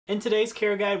In today's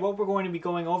care guide, what we're going to be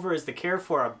going over is the care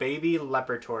for a baby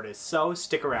leopard tortoise, so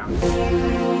stick around.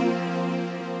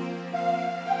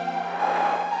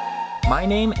 My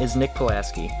name is Nick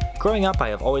Pulaski. Growing up, I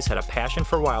have always had a passion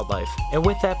for wildlife, and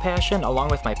with that passion, along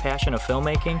with my passion of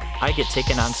filmmaking, I get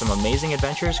taken on some amazing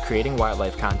adventures creating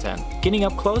wildlife content, getting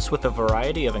up close with a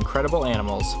variety of incredible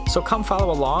animals. So come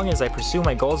follow along as I pursue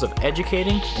my goals of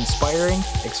educating, inspiring,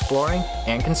 exploring,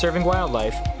 and conserving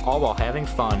wildlife, all while having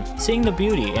fun, seeing the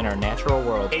beauty in our natural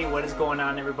world. Hey, what is going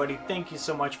on, everybody? Thank you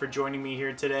so much for joining me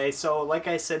here today. So like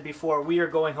I said before, we are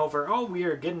going over, we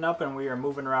are getting up and we are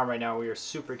moving around right now. We are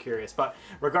super curious, but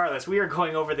regardless, we are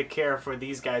going over the care for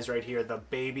these guys right here, the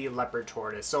baby leopard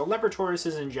tortoise. So leopard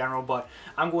tortoises in general, but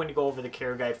I'm going to go over the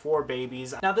care guide for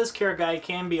babies. Now this care guide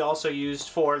can be also used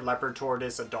for leopard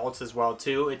tortoise adults as well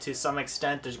too. To some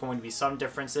extent, there's going to be some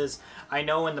differences. I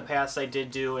know in the past I did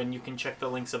do, and you can check the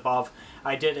links above,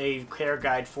 I did a care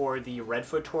guide for the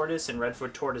redfoot tortoise and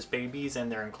redfoot tortoise babies and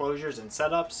their enclosures and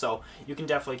setups, so you can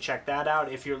definitely check that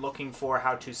out if you're looking for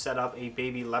how to set up a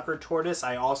baby leopard tortoise.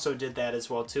 I also did that as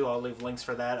well too. I'll leave links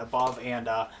for that above and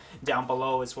down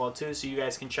below as well too, so you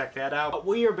guys can check that out. But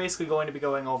we are basically going to be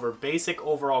going over basic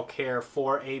overall care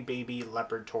for a baby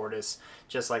leopard tortoise,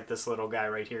 just like this little guy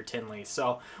right here, Tinley.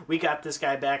 So we got this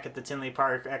guy back at the Tinley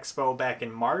Park Expo back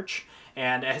in March,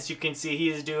 and as you can see, he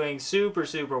is doing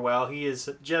super well. He is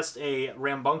just a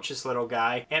rambunctious little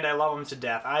guy, and I love him to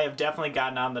death. I have definitely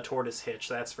gotten on the tortoise hitch,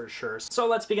 that's for sure. So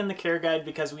let's begin the care guide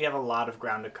because we have a lot of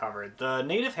ground to cover. The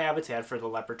native habitat for the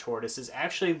leopard tortoise is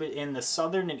actually in the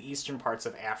southern and eastern parts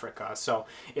of Africa. So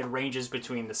it ranges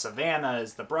between the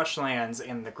savannas, the brushlands,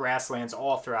 and the grasslands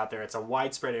all throughout there. It's a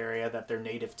widespread area that they're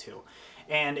native to.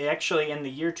 And actually in the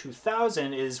year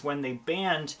 2000 is when they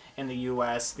banned in the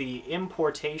US the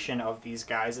importation of these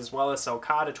guys as well as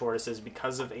sulcata tortoises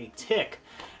because of a tick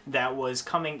that was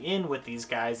coming in with these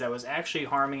guys that was actually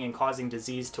harming and causing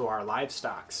disease to our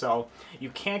livestock. So you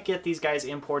can't get these guys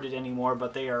imported anymore,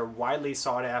 but they are widely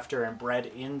sought after and bred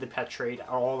in the pet trade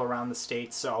all around the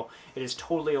states. So it is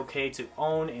totally okay to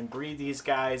own and breed these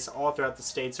guys all throughout the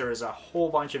states. There is a whole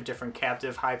bunch of different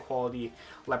captive, high quality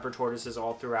leopard tortoises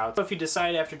all throughout. So if you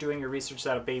decide after doing your research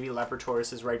that a baby leopard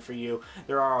tortoise is right for you,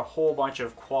 there are a whole bunch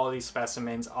of quality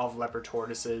specimens of leopard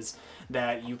tortoises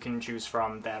that you can choose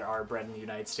from that are bred in the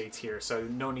United States here, so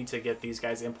no need to get these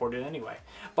guys imported anyway.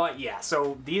 But yeah,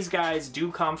 so these guys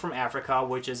do come from Africa,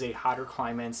 which is a hotter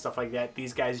climate and stuff like that.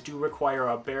 These guys do require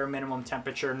a bare minimum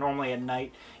temperature. Normally at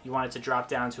night you want it to drop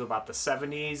down to about the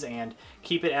 70s and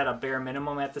keep it at a bare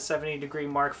minimum at the 70-degree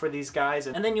mark for these guys,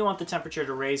 and then you want the temperature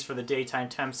to raise for the daytime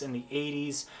temps in the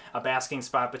 80s, a basking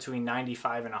spot between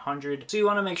 95 and 100. So you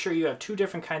want to make sure you have two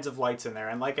different kinds of lights in there,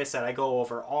 and like I said, I go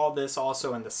over all this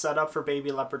also in the setup for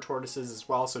baby leopard tortoises as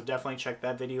well, so definitely check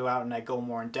that video out and I go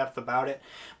more in depth about it.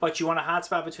 But you want a hot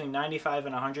spot between 95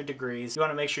 and 100 degrees. You want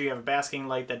to make sure you have a basking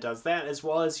light that does that, as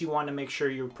well as you want to make sure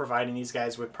you're providing these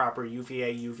guys with proper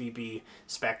UVA, UVB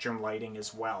spectrum lighting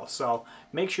as well. So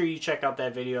make sure you check out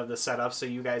that video of the setup so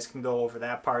you guys can go over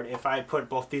that part. If I put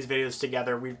both these videos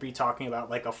together, we'd be talking about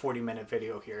like a 40-minute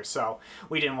video here, so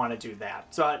we didn't want to do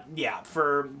that. So yeah,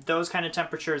 for those kind of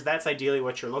temperatures, that's ideally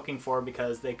what you're looking for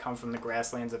because they come from the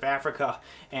grasslands of Africa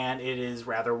and it is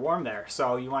rather warm there.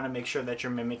 So you want to make sure that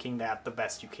you're mimicking that the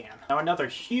best you can. Now another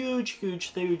huge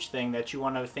thing that you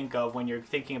want to think of when you're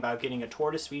thinking about getting a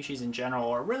tortoise species in general,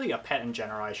 or really a pet in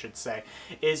general I should say,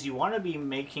 is you want to be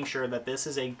making sure that this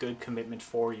is a good commitment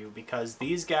for you, because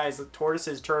these guys,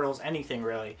 tortoises, turtles, anything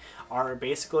really, are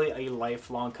basically a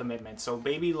lifelong commitment. So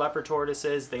baby leopard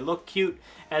tortoises, they look cute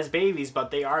as babies,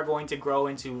 but they are going to grow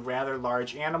into rather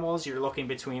large animals. You're looking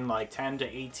between like 10 to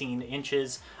 18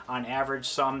 inches on average.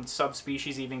 Some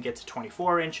subspecies even get to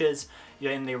 24 inches,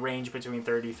 and they range between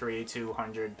 33 to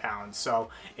 100 pounds. So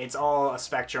it's all a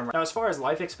spectrum. Now as far as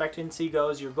life expectancy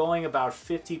goes, you're going about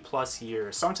 50 plus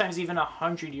years, sometimes even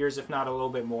 100 years if not a little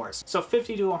bit more. So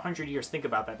 50 to 100 years, think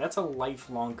about that. That's a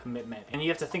lifelong commitment. And you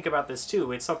have to think about this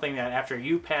too. It's something that after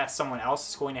you pass, someone else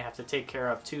is going to have to take care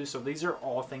of too. So these are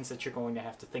all things that you're going to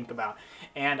have to think about.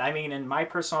 And I mean, in my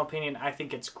personal opinion, I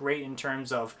think it's great in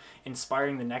terms of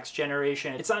inspiring the next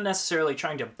generation. It's not necessarily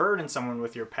trying to burden someone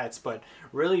with your pets, but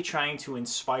really trying to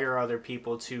inspire other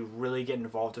people to really get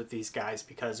involved with these guys,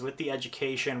 because with the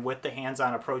education, with the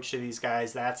hands-on approach to these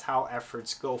guys, that's how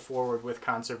efforts go forward with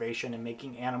conservation and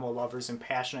making animal lovers and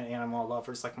passionate animal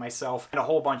lovers like myself and a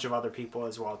whole bunch of other people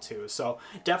as well too. So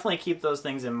definitely keep those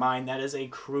things in mind. That is a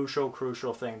crucial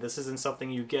thing. This isn't something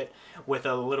you get with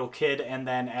a little kid and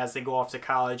then as they go off to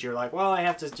college you're like, well, I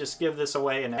have to just give this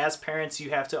away. And as parents,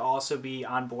 you have to also be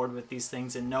on board with these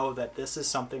things and know that this is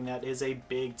something that is a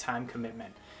big time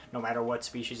commitment. no matter what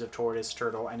species of tortoise,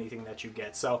 turtle, anything that you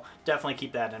get. So definitely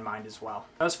keep that in mind as well.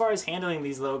 Now, as far as handling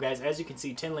these little guys, as you can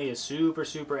see, Tinley is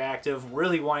super active,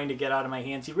 really wanting to get out of my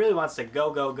hands. He really wants to go.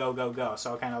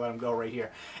 So I'll kind of let him go right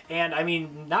here. And I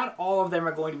mean, not all of them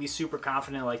are going to be super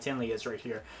confident like Tinley is right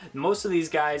here. Most of these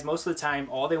guys, most of the time,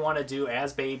 all they want to do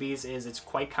as babies is it's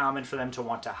quite common for them to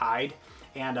want to hide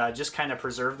and just kind of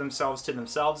preserve themselves to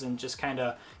themselves and just kind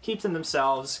of keep to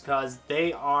themselves, because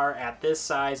they are at this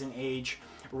size and age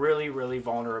really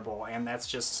vulnerable, and that's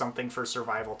just something for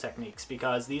survival techniques,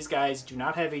 because these guys do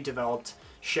not have a developed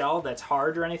shell that's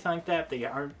hard or anything like that. They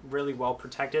aren't really well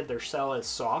protected. Their shell is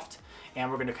soft, and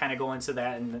we're going to kind of go into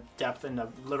that in depth in a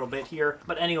little bit here.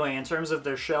 But anyway, in terms of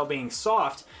their shell being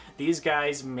soft, these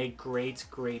guys make great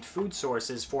food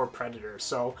sources for predators.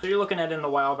 So you're looking at in the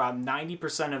wild about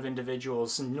 90% of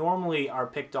individuals normally are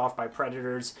picked off by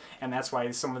predators, and that's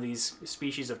why some of these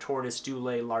species of tortoise do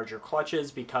lay larger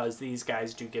clutches, because these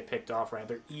guys do get picked off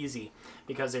rather easy,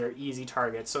 because they're easy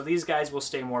targets. So these guys will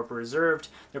stay more reserved.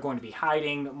 They're going to be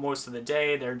hiding most of the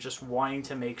day. They're just wanting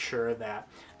to make sure that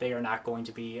they are not going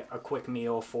to be a quick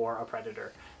meal for a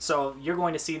predator. So you're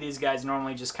going to see these guys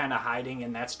normally just kind of hiding,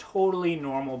 and that's totally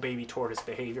normal baby tortoise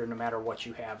behavior no matter what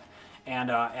you have.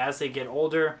 And as they get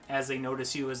older, as they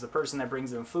notice you as the person that brings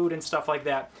them food and stuff like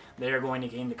that, they're going to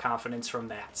gain the confidence from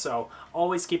that. So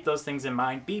always keep those things in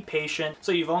mind. Be patient.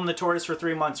 So you've owned the tortoise for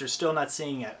 3 months, you're still not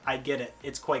seeing it. I get it.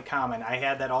 It's quite common. I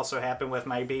had that also happen with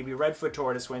my baby redfoot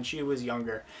tortoise when she was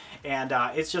younger. And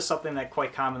it's just something that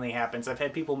quite commonly happens. I've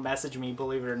had people message me,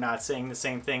 believe it or not, saying the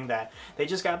same thing, that they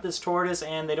just got this tortoise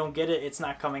and they don't get it. It's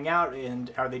not coming out,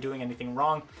 and are they doing anything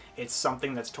wrong? It's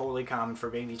something that's totally common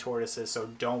for baby tortoises, so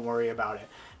don't worry about it.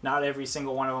 Not every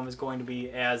single one of them is going to be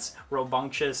as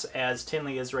rambunctious as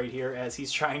Tinley is right here, as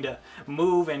he's trying to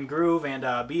move and groove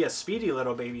and be a speedy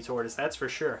little baby tortoise, that's for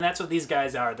sure. And that's what these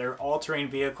guys are. They're all-terrain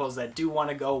vehicles that do want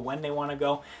to go when they want to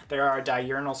go. There are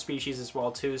diurnal species as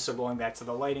well too, so going back to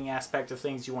the lighting aspect of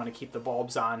things, you want to keep the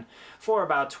bulbs on for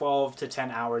about 12 to 10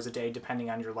 hours a day,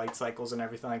 depending on your light cycles and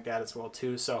everything like that as well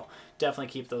too, so definitely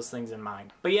keep those things in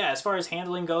mind. But yeah, as far as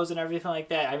handling goes and everything like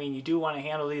that, I mean, you do want to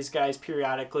handle these guys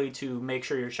periodically to make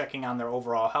sure you're checking on their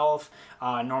overall health.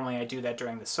 Normally I do that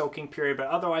during the soaking period, but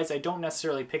otherwise I don't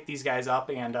necessarily pick these guys up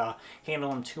and handle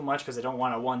them too much, because I don't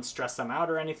want to, one, stress them out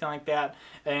or anything like that,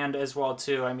 and as well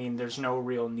too, I mean, there's no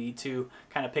real need to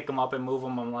kind of pick them up and move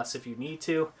them unless if you need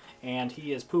to. And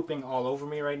he is pooping all over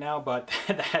me right now, but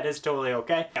that is totally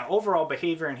okay. Now, overall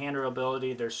behavior and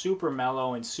handleability, they're super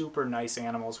mellow and super nice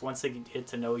animals once they get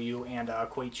to know you and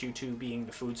equate you to being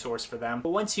the food source for them. But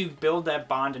once you build that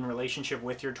bond and relationship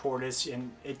with your tortoise,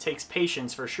 and it takes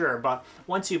patience for sure, but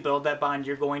once you build that bond,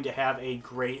 you're going to have a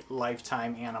great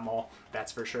lifetime animal,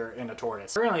 that's for sure, in a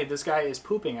tortoise. Currently, this guy is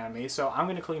pooping on me, so I'm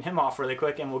going to clean him off really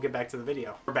quick and we'll get back to the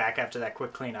video. We're back after that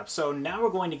quick cleanup. So now we're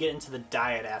going to get into the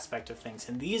diet aspect of things,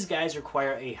 and these guys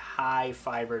require a high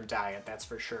fiber diet, that's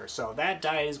for sure. So that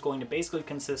diet is going to basically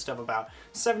consist of about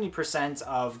 70%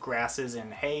 of grasses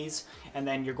and hays, and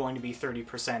then you're going to be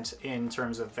 30% in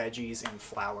terms of veggies and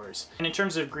flowers. And in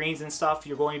terms of greens and stuff,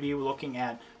 you're going to be looking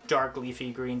at dark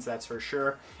leafy greens, that's for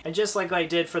sure. And just like I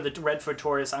did for the redfoot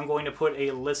tortoise, I'm going to put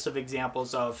a list of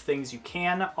examples of things you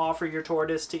can offer your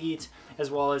tortoise to eat,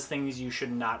 as well as things you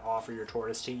should not offer your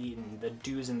tortoise to eat, and the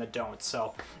do's and the don'ts.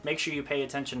 So make sure you pay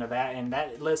attention to that, and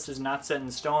that list is not set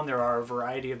in stone. There are a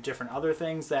variety of different other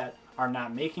things that are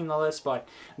not making the list, but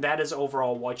that is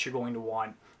overall what you're going to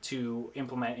want to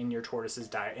implement in your tortoise's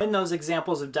diet. In those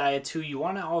examples of diet too, you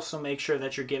want to also make sure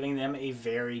that you're giving them a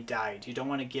varied diet. You don't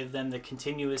want to give them the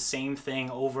continuous same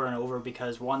thing over and over,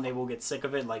 because one, they will get sick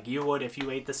of it like you would if you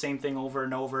ate the same thing over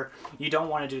and over. You don't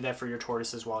want to do that for your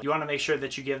tortoise as well. You want to make sure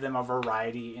that you give them a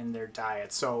variety in their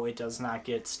diet, so it does not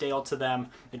get stale to them,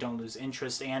 they don't lose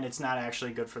interest, and it's not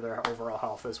actually good for their overall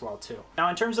health as well too. Now,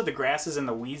 in terms of the grasses and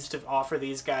the weeds to offer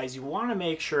these guys, you want to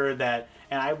make sure that,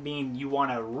 and I mean you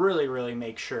want to really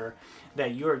make sure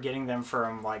that you are getting them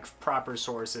from like proper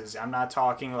sources. I'm not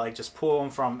talking like just pull them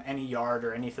from any yard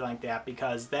or anything like that,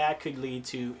 because that could lead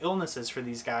to illnesses for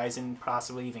these guys and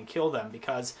possibly even kill them,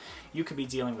 because you could be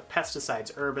dealing with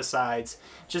pesticides, herbicides,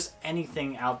 just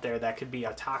anything out there that could be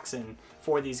a toxin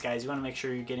for these guys. You want to make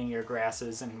sure you're getting your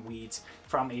grasses and weeds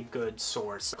from a good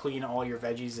source. Clean all your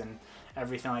veggies and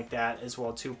everything like that as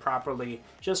well too properly,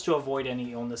 just to avoid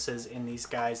any illnesses in these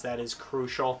guys. That is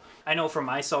crucial. I know for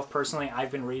myself personally,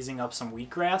 I've been raising up some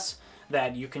wheatgrass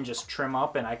that you can just trim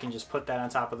up and I can just put that on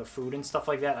top of the food and stuff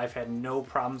like that. I've had no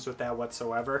problems with that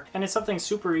whatsoever. And it's something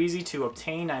super easy to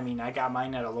obtain. I mean, I got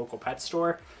mine at a local pet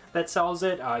store that sells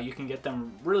it. You can get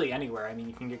them really anywhere. I mean,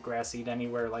 you can get grass seed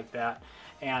anywhere like that.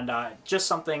 And just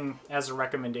something as a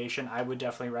recommendation, I would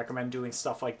definitely recommend doing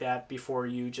stuff like that before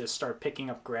you just start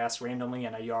picking up grass randomly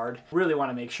in a yard. Really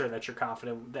want to make sure that you're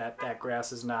confident that that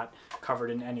grass is not covered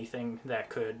in anything that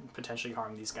could potentially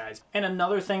harm these guys. And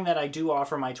another thing that I do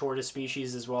offer my tortoise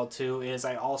species as well too is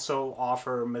I also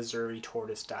offer Missouri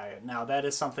tortoise diet. Now that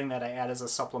is something that I add as a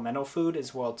supplemental food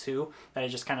as well too, that I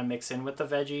just kind of mix in with the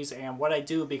veggies. And what I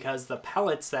do, because the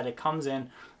pellets that it comes in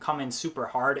come in super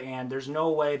hard, and there's no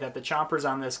way that the chompers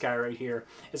on this guy right here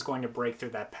is going to break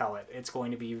through that pellet. It's going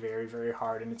to be very, very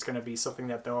hard, and it's going to be something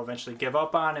that they'll eventually give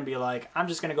up on and be like, I'm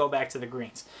just going to go back to the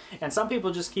greens. And some people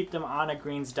just keep them on a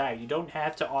greens diet. You don't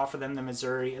have to offer them the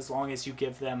Missouri as long as you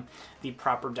give them the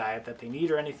proper diet that they need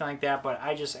or anything like that, but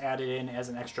I just add it in as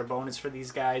an extra bonus for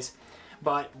these guys.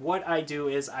 But what I do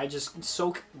is I just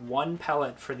soak one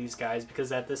pellet for these guys,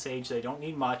 because at this age they don't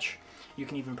need much. You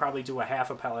can even probably do a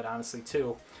half a pellet, honestly,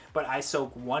 too. But I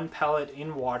soak one pellet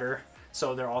in water,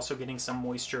 so they're also getting some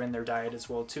moisture in their diet as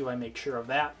well, too. I make sure of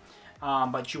that.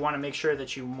 But you want to make sure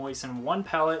that you moisten one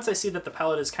pellet. Once I see that the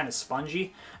pellet is kind of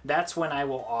spongy, that's when I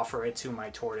will offer it to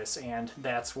my tortoise, and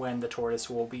that's when the tortoise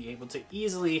will be able to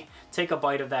easily take a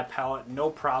bite of that pellet, no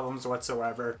problems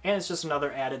whatsoever. And it's just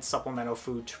another added supplemental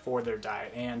food for their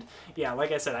diet. And yeah,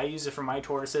 like I said, I use it for my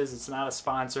tortoises. It's not a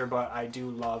sponsor, but I do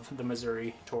love the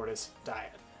Missouri tortoise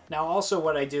diet. Now also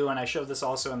what I do, and I showed this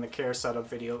also in the care setup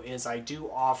video, is I do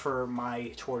offer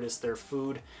my tortoise their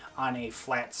food on a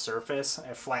flat surface,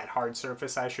 a flat hard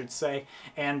surface I should say.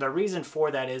 And the reason for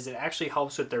that is it actually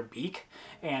helps with their beak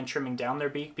and trimming down their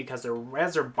beak, because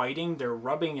as they're biting, they're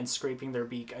rubbing and scraping their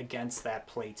beak against that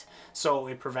plate. So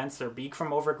it prevents their beak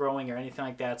from overgrowing or anything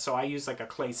like that. So I use like a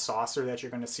clay saucer that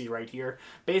you're going to see right here.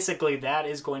 Basically that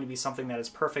is going to be something that is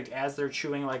perfect as they're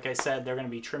chewing. Like I said, they're going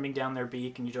to be trimming down their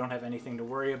beak and you don't have anything to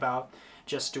worry about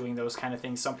just doing those kind of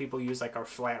things. Some people use like a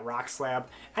flat rock slab.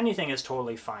 Anything is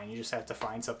totally fine. You just have to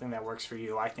find something that works for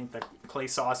you. I think the clay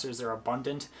saucers are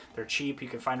abundant. They're cheap. You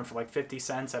can find them for like 50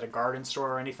 cents at a garden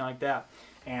store or anything like that.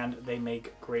 And they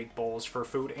make great bowls for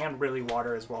food and really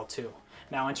water as well too.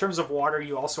 Now in terms of water,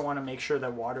 you also want to make sure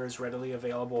that water is readily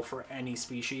available for any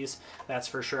species. That's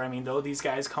for sure. I mean, though these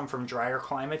guys come from drier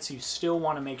climates, you still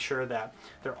want to make sure that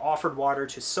they're offered water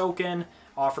to soak in,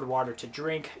 offered water to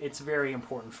drink. It's very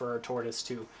important for a tortoise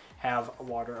to have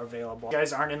water available. If you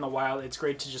guys aren't in the wild, it's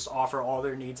great to just offer all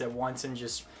their needs at once and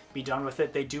just be done with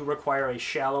it. They do require a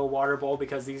shallow water bowl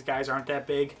because these guys aren't that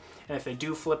big, and if they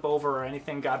do flip over or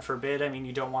anything, God forbid, I mean,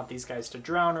 you don't want these guys to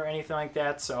drown or anything like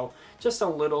that. So just a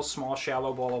little small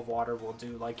shallow bowl of water will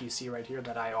do, like you see right here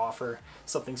that I offer.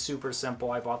 Something super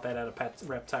simple. I bought that at a pet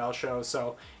reptile show,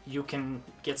 so you can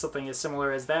get something as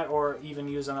similar as that or even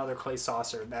use another clay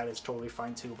saucer. That is totally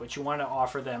fine too, but you want to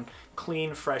offer them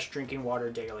clean, fresh drinking water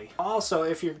daily. Also,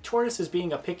 if your tortoise is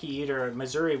being a picky eater,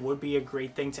 Missouri would be a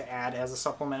great thing to add as a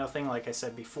supplemental thing, like I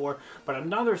said before. But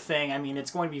another thing, I mean,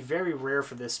 it's going to be very rare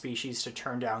for this species to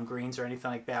turn down greens or anything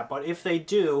like that, but if they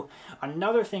do,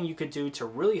 another thing you could do to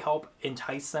really help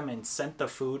entice them and scent the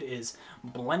food is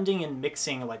blending and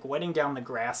mixing, like wetting down the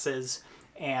grasses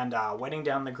and wetting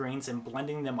down the greens and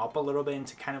blending them up a little bit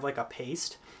into kind of like a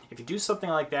paste. If you do something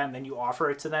like that and then you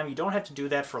offer it to them, you don't have to do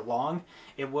that for long.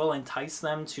 It will entice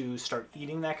them to start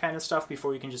eating that kind of stuff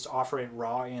before you can just offer it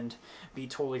raw and be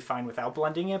totally fine without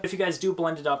blending it. If you guys do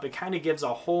blend it up, it kind of gives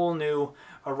a whole new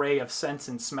array of scents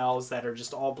and smells that are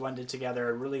just all blended together.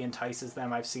 It really entices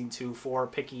them, I've seen too, for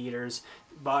picky eaters.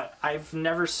 But I've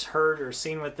never heard or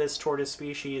seen with this tortoise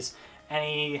species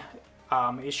any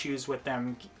issues with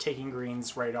them taking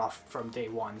greens right off from day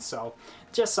one. So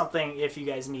just something, if you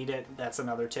guys need it, that's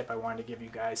another tip I wanted to give you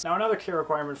guys. Now another care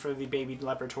requirement for the baby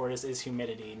leopard tortoise is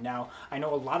humidity. Now I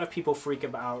know a lot of people freak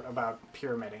about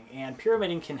pyramiding, and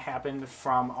pyramiding can happen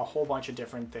from a whole bunch of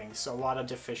different things, so a lot of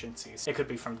deficiencies. It could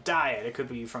be from diet, it could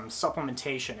be from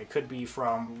supplementation, it could be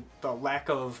from the lack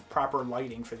of proper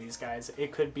lighting for these guys,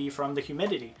 it could be from the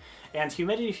humidity. And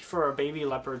humidity for a baby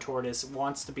leopard tortoise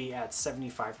wants to be at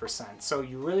 75%. So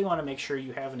you really want to make sure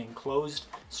you have an enclosed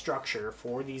structure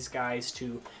for these guys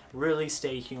to really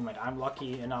stay humid. I'm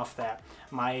lucky enough that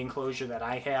my enclosure that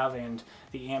I have and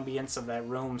the ambience of that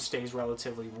room stays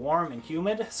relatively warm and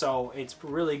humid, so it's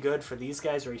really good for these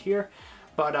guys right here.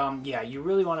 But yeah, you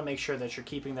really want to make sure that you're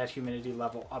keeping that humidity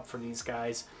level up for these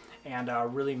guys. and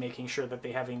really making sure that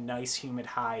they have a nice humid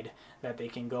hide that they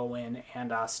can go in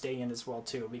and stay in as well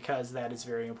too, because that is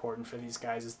very important for these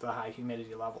guys, is the high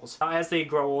humidity levels. As they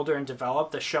grow older and develop,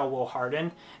 the shell will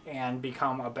harden and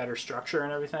become a better structure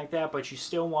and everything like that, but you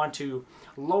still want to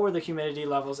lower the humidity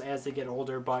levels as they get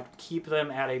older, but keep them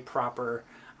at a proper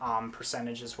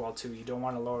percentage as well too. You don't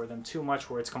want to lower them too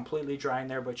much where it's completely dry in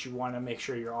there, but you want to make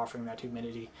sure you're offering that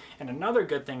humidity. And another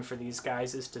good thing for these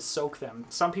guys is to soak them.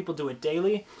 Some people do it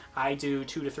daily. I do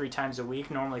 2 to 3 times a week,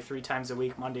 normally 3 times a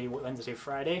week, Monday, Wednesday,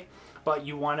 Friday. But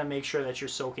you want to make sure that you're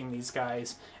soaking these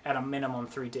guys at a minimum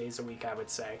 3 days a week, I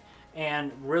would say.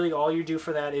 And really all you do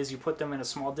for that is you put them in a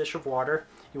small dish of water.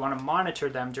 You want to monitor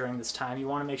them during this time. You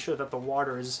want to make sure that the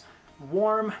water is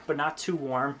warm, but not too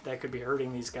warm. That could be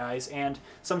hurting these guys. And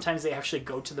sometimes they actually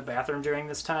go to the bathroom during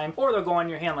this time, or they'll go on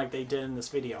your hand like they did in this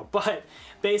video. But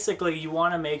basically, you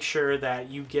want to make sure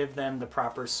that you give them the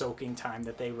proper soaking time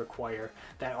that they require.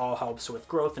 That all helps with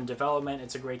growth and development.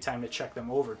 It's a great time to check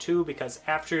them over too, because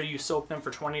after you soak them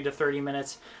for 20 to 30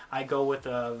 minutes, I go with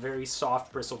a very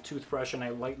soft bristled toothbrush and I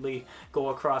lightly go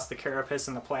across the carapace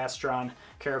and the plastron.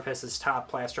 Carapace is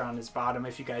top, plastron is bottom,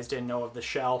 if you guys didn't know of the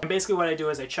shell. And basically what I do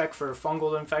is I check for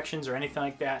fungal infections or anything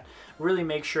like that. Really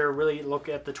make sure, really look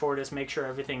at the tortoise, make sure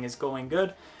everything is going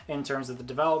good in terms of the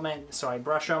development. So I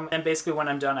brush them, and basically when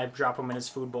I'm done, I drop him in his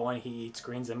food bowl and he eats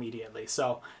greens immediately.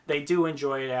 So they do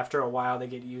enjoy it after a while. They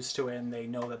get used to it and they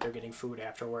know that they're getting food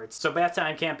afterwards. So bath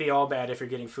time can't be all bad if you're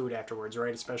getting food afterwards,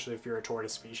 right? Especially if you're a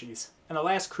tortoise species. And the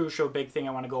last crucial big thing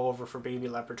I want to go over for baby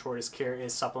leopard tortoise care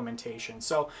is supplementation.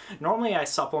 So normally I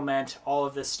supplement all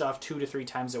of this stuff 2 to 3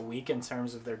 times a week in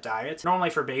terms of their diets. Normally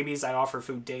for babies, I offer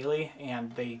food daily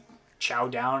and they chow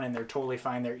down and they're totally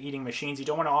fine. They're eating machines. You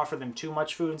don't want to offer them too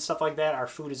much food and stuff like that. Our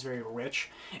food is very rich,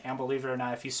 and believe it or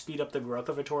not, if you speed up the growth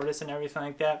of a tortoise and everything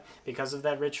like that, because of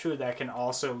that rich food, that can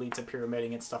also lead to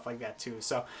pyramiding and stuff like that too.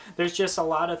 So there's just a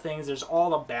lot of things. There's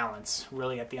all a balance,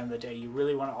 really. At the end of the day, you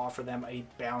really want to offer them a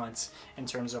balance in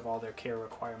terms of all their care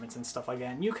requirements and stuff like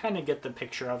that, and you kind of get the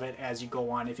picture of it as you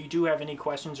go on. If you do have any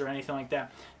questions or anything like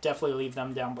that, definitely leave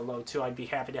them down below too. I'd be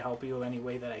happy to help you any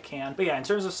way that I can. But yeah, in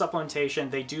terms of supplementation,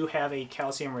 they do have a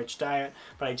calcium-rich diet,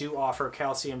 but I do offer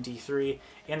calcium D3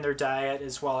 in their diet,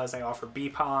 as well as I offer bee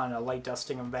pollen, a light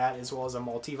dusting of that, as well as a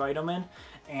multivitamin.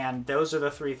 And those are the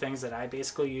 3 things that I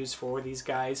basically use for these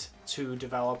guys to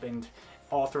develop and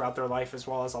all throughout their life, as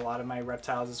well as a lot of my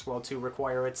reptiles as well too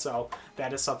require it. So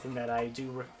that is something that I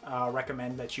do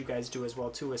recommend that you guys do as well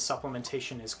too, is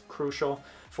supplementation is crucial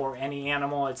for any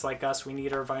animal. It's like us, we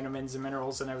need our vitamins and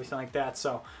minerals and everything like that,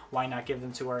 so why not give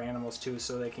them to our animals too,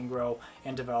 so they can grow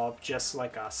and develop just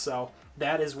like us. So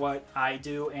that is what I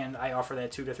do, and I offer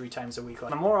that 2 to 3 times a week.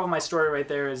 The moral of my story right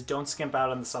there is don't skimp out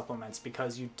on the supplements,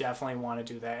 because you definitely want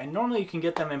to do that. And normally you can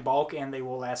get them in bulk and they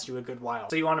will last you a good while.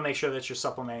 So you want to make sure that you're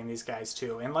supplementing these guys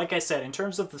too. And like I said, in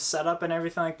terms of the setup and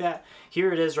everything like that,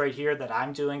 here it is right here that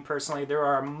I'm doing personally. There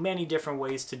are many different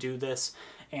ways to do this,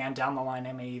 and down the line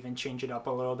I may even change it up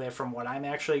a little bit from what I'm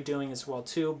actually doing as well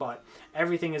too, but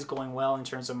everything is going well in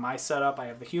terms of my setup. I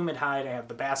have the humid hide, I have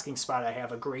the basking spot, I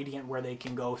have a gradient where they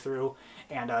can go through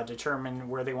and determine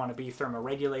where they want to be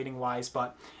thermoregulating wise,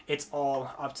 but it's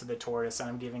all up to the tortoise, and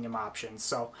I'm giving him options.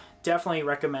 So definitely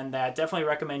recommend that. Definitely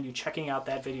recommend you checking out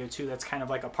that video too. That's kind of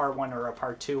like a part 1 or a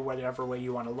part 2, whatever way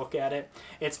you want to look at it.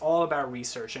 It's all about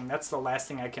researching. That's the last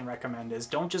thing I can recommend, is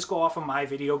don't just go off of my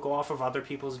video, go off of other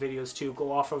people's videos too.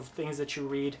 Go off of things that you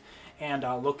read and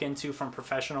look into from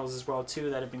professionals as well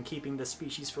too, that have been keeping this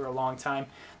species for a long time.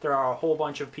 There are a whole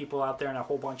bunch of people out there and a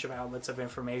whole bunch of outlets of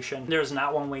information. There's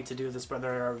not one way to do this, but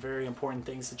there are very important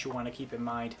things that you want to keep in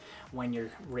mind when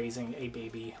you're raising a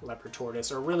baby leopard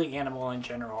tortoise, or really animal in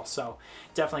general. So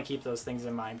definitely keep those things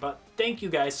in mind. But thank you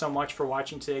guys so much for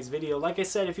watching today's video. Like I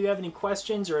said, if you have any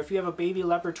questions, or if you have a baby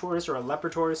leopard tortoise, or a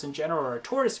leopard tortoise in general, or a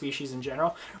tortoise species in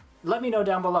general, let me know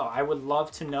down below. I would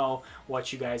love to know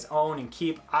what you guys own and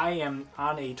keep. I am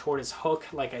on a tortoise hook.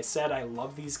 Like I said, I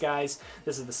love these guys.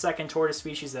 This is the 2nd tortoise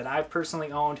species that I've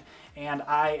personally owned, and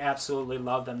I absolutely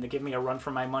love them. They give me a run for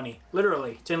my money.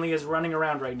 Literally, Tinley is running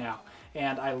around right now,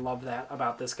 and I love that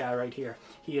about this guy right here.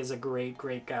 He is a great,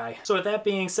 great guy. So with that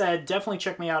being said, definitely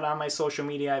check me out on my social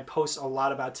media. I post a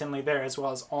lot about Tinley there, as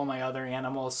well as all my other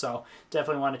animals, so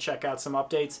definitely want to check out some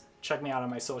updates. Check me out on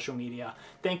my social media.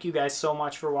 Thank you guys so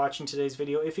much for watching today's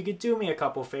video. If you could do me a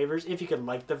couple favors, if you could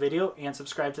like the video and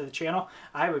subscribe to the channel,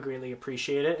 I would greatly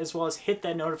appreciate it, as well as hit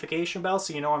that notification bell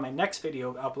so you know when my next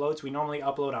video uploads. We normally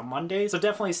upload on Mondays, so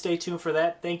definitely stay tuned for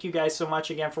that. Thank you guys so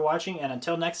much again for watching, and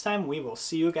until next time, we will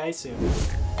see you guys soon.